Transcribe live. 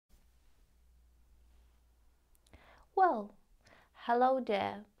Well, hello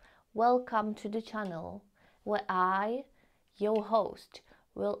there. Welcome to the channel where I, your host,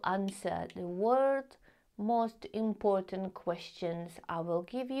 will answer the world's most important questions. I will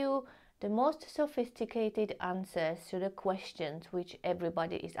give you the most sophisticated answers to the questions which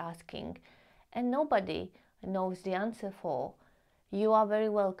everybody is asking and nobody knows the answer for. You are very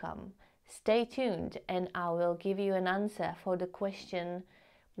welcome. Stay tuned and I will give you an answer for the question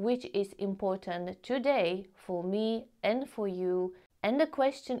which is important today for me and for you. And the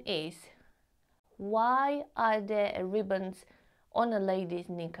question is, why are there ribbons on a lady's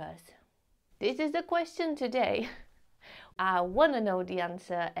knickers? This is the question today. I want to know the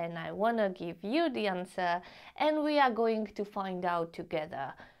answer and I want to give you the answer, and we are going to find out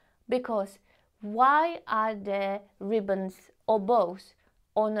together. Because why are there ribbons or bows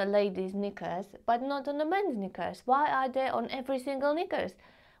on a lady's knickers but not on a men's knickers? Why are they on every single knickers?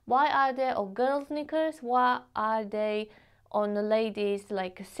 Why are they on girls' knickers? Why are they on the ladies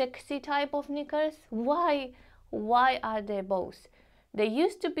like a sexy type of knickers? Why are there bows? There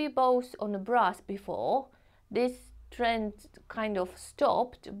used to be bows on the bras before. This trend kind of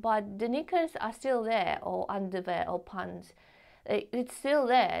stopped, but the knickers are still there, or underwear or pants. It's still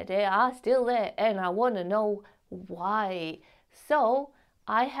there. They are still there, and I want to know why. So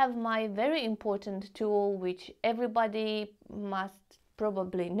I have my very important tool which everybody must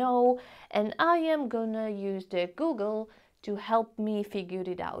probably know, and I am gonna use the Google to help me figure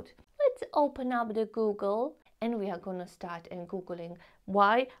it out. Let's open up the Google and we are gonna start and googling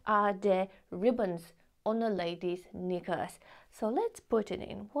why are there ribbons on a lady's knickers. So let's put it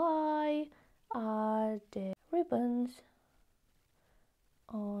in. Why are there ribbons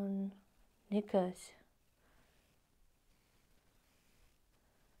on knickers?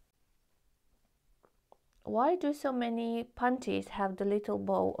 Why do so many panties have the little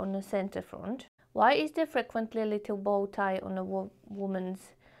bow on the center front? Why is there frequently a little bow tie on a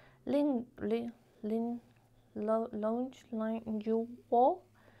woman's lounge wall?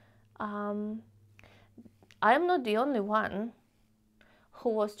 I am not the only one who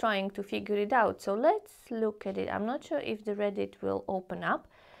was trying to figure it out, so let's look at it. I'm not sure if the Reddit will open up.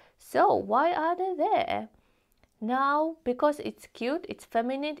 So why are they there? Now, because it's cute, it's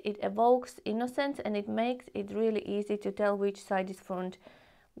feminine, it evokes innocence, and it makes it really easy to tell which side is front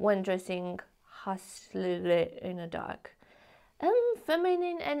when dressing hastily in the dark.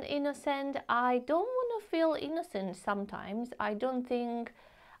 Feminine and innocent, I don't want to feel innocent sometimes. I don't think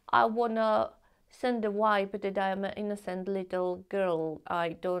I want to send the vibe that I am an innocent little girl.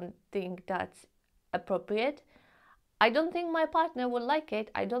 I don't think that's appropriate. I don't think my partner would like it.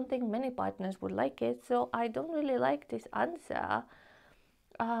 I don't think many partners would like it. So I don't really like this answer.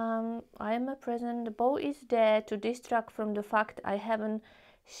 I am a present. The bow is there to distract from the fact I haven't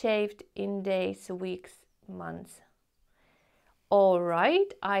shaved in days, weeks, months. All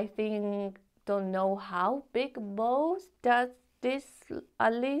right, I think, don't know how big bows does this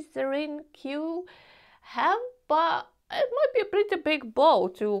alizarin Q have, but it might be a pretty big bow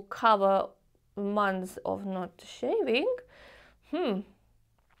to cover months of not shaving.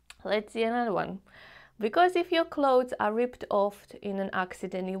 Let's see another one. Because if your clothes are ripped off in an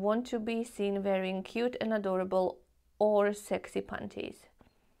accident, you want to be seen wearing cute and adorable or sexy panties.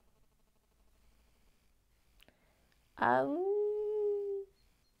 I'm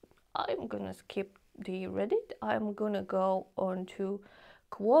gonna skip the Reddit. I'm gonna go on to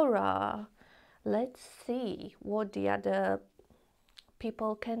Quora. Let's see what the other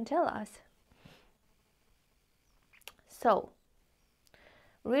people can tell us. So,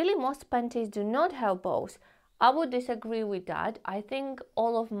 really, most panties do not have bows. I would disagree with that. I think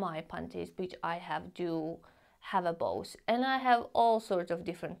all of my panties which I have do have a bows, and I have all sorts of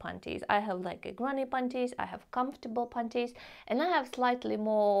different panties. I have like a granny panties, I have comfortable panties, and I have slightly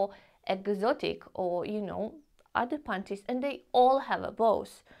more exotic or other panties, and they all have a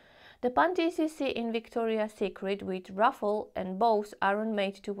bows. The panties you see in Victoria's Secret with ruffle and bows aren't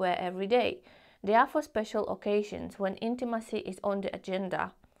made to wear every day. They are for special occasions when intimacy is on the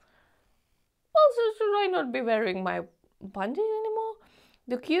agenda. Also, should I not be wearing my panties anymore?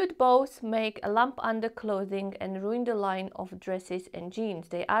 The cute bows make a lump under clothing and ruin the line of dresses and jeans.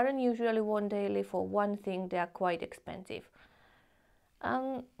 They aren't usually worn daily. For one thing, they are quite expensive.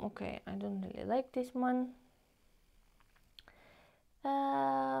 Okay, I don't really like this one.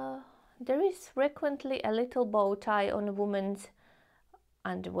 There is frequently a little bow tie on a woman's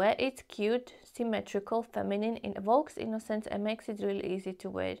underwear. It's cute, symmetrical, feminine, it evokes innocence and makes it really easy to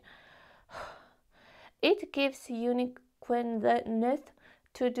wear. It gives uniqueness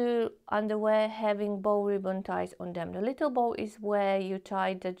to the underwear having bow ribbon ties on them. The little bow is where you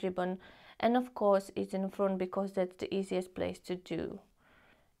tie the ribbon And of course, it's in front because that's the easiest place to do.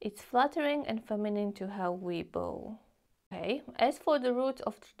 It's flattering and feminine to have we bow. Okay. As for the roots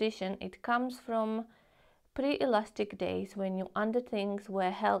of tradition, it comes from pre-elastic days when your underthings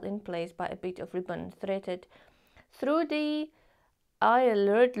were held in place by a bit of ribbon threaded through the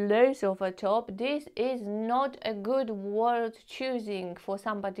alert lace of a top. This is not a good word choosing for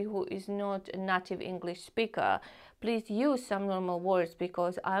somebody who is not a native English speaker. Please use some normal words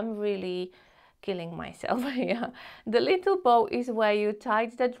because I'm really killing myself here. The little bow is where you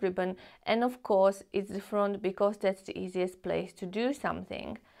tied that ribbon, and of course it's the front because that's the easiest place to do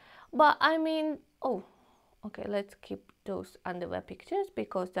something. But I mean, oh, okay, let's keep those underwear pictures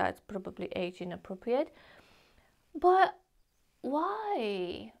because that's probably age inappropriate. But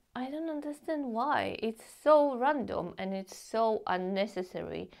why? I don't understand why. It's so random and it's so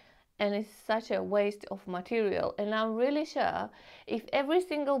unnecessary and it's such a waste of material. And I'm really sure if every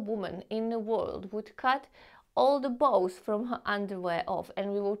single woman in the world would cut all the bows from her underwear off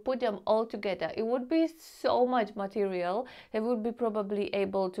and we would put them all together, it would be so much material. They would be probably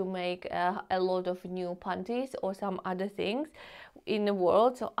able to make a lot of new panties or some other things in the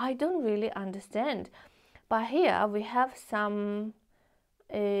world. So I don't really understand. But here we have some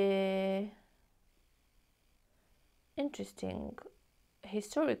interesting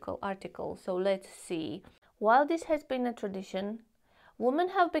historical articles. So let's see. While this has been a tradition, women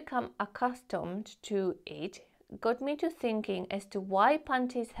have become accustomed to it. Got me to thinking as to why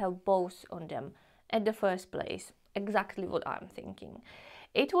panties have bows on them at the first place. Exactly what I'm thinking.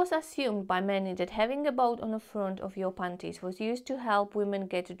 It was assumed by many that having a bow on the front of your panties was used to help women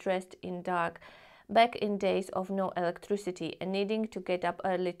get dressed in dark back in days of no electricity and needing to get up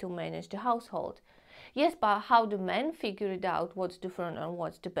early to manage the household. Yes, but how do men figure it out what's the front and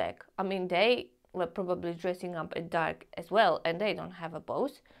what's the back? I mean, they were probably dressing up in dark as well and they don't have a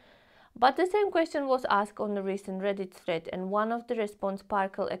bows. But the same question was asked on the recent Reddit thread, and one of the responses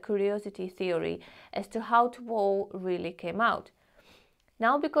sparkled a curiosity theory as to how the bow really came out.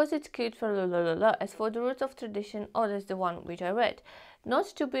 Now, because it's cute for la la la la, as for the roots of tradition, oh, that's the one which I read. Not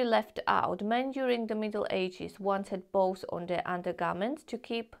to be left out, men during the Middle Ages once had bows on their undergarments to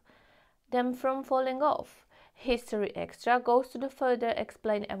keep them from falling off. History Extra goes to the further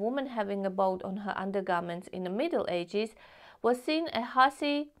explain a woman having a bow on her undergarments in the Middle Ages was seen a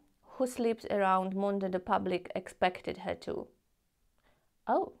hussy who sleeps around Monday the public expected her to.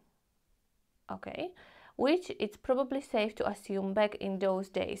 Oh, okay. Which it's probably safe to assume back in those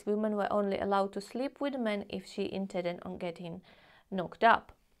days women were only allowed to sleep with men if she intended on getting knocked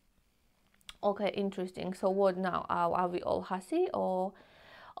up. Okay, interesting. So what now? Are we all hussy or?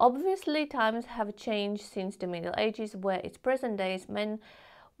 Obviously times have changed since the Middle Ages, where it's present days men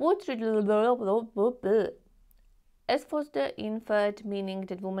would as for the inferred meaning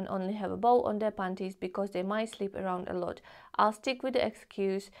that women only have a bow on their panties because they might sleep around a lot. I'll stick with the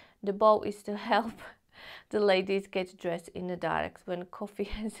excuse the bow is to help the ladies get dressed in the dark when coffee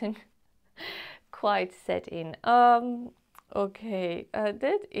hasn't quite set in. Okay,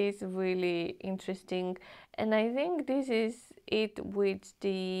 that is really interesting, and I think this is it with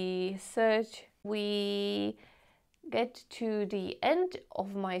the search. We get to the end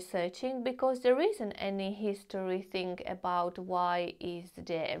of my searching because there isn't any history thing about why is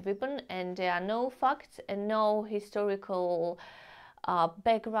there a ribbon, and there are no facts and no historical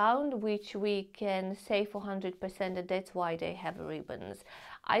background which we can say for 100% that that's why they have ribbons.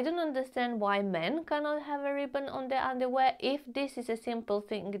 I don't understand why men cannot have a ribbon on their underwear if this is a simple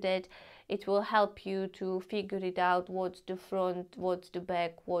thing that it will help you to figure it out what's the front, what's the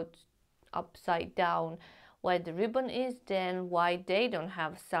back, what's upside down, where the ribbon is. Then why they don't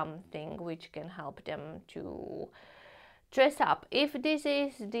have something which can help them to dress up. If this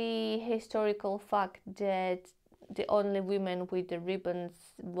is the historical fact that the only women with the ribbons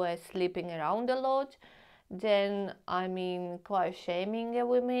were sleeping around a lot, then I mean quite shaming a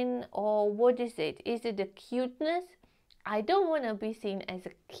women, or what is it? Is it the cuteness? I don't want to be seen as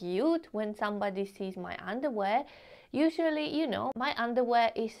cute when somebody sees my underwear. Usually, you know, my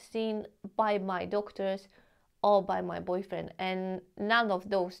underwear is seen by my doctors or by my boyfriend, and none of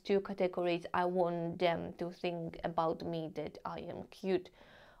those two categories I want them to think about me that I am cute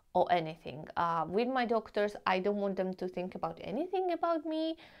or anything. With my doctors, I don't want them to think about anything about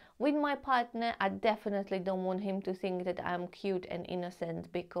me. With my partner, I definitely don't want him to think that I'm cute and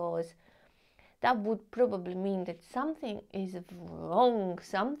innocent, because that would probably mean that something is wrong.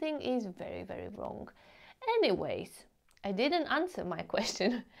 Something is very, very wrong. Anyways, I didn't answer my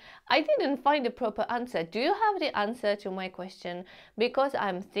question. I didn't find a proper answer. Do you have the answer to my question? Because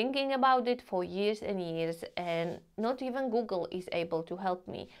I'm thinking about it for years and years, and not even Google is able to help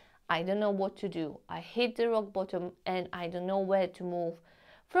me. I don't know what to do. I hit the rock bottom and I don't know where to move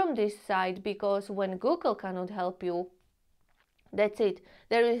from this side, because when Google cannot help you, that's it.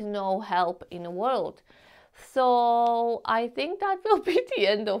 There is no help in the world. So I think that will be the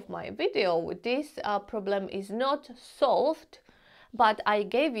end of my video. This problem is not solved, but I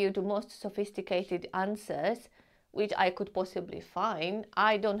gave you the most sophisticated answers which I could possibly find.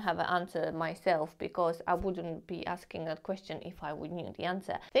 I don't have an answer myself, because I wouldn't be asking that question if I would knew the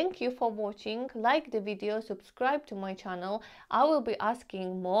answer. Thank you for watching. Like the video, subscribe to my channel. I will be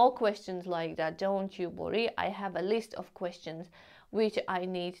asking more questions like that, don't you worry. I have a list of questions which I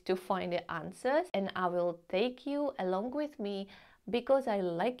need to find the answers, and I will take you along with me, because I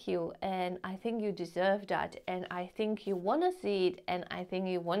like you and I think you deserve that, and I think you want to see it, and I think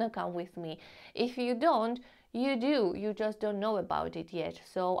you want to come with me. If you don't, you do, you just don't know about it yet.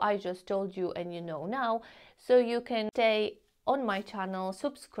 So I just told you and you know now, so you can stay on my channel,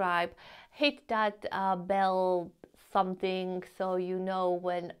 subscribe, hit that bell something so you know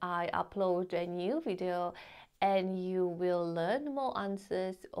when I upload a new video, and you will learn more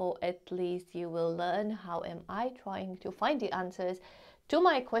answers, or at least you will learn how am I trying to find the answers to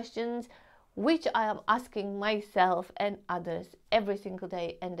my questions, which I am asking myself and others every single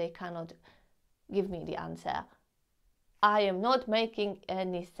day, and they cannot give me the answer. I am not making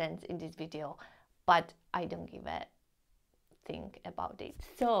any sense in this video, but I don't give a thing about it.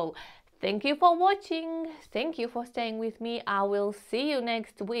 So thank you for watching. Thank you for staying with me. I will see you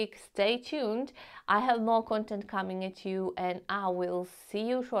next week. Stay tuned. I have more content coming at you, and I will see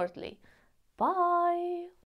you shortly. Bye.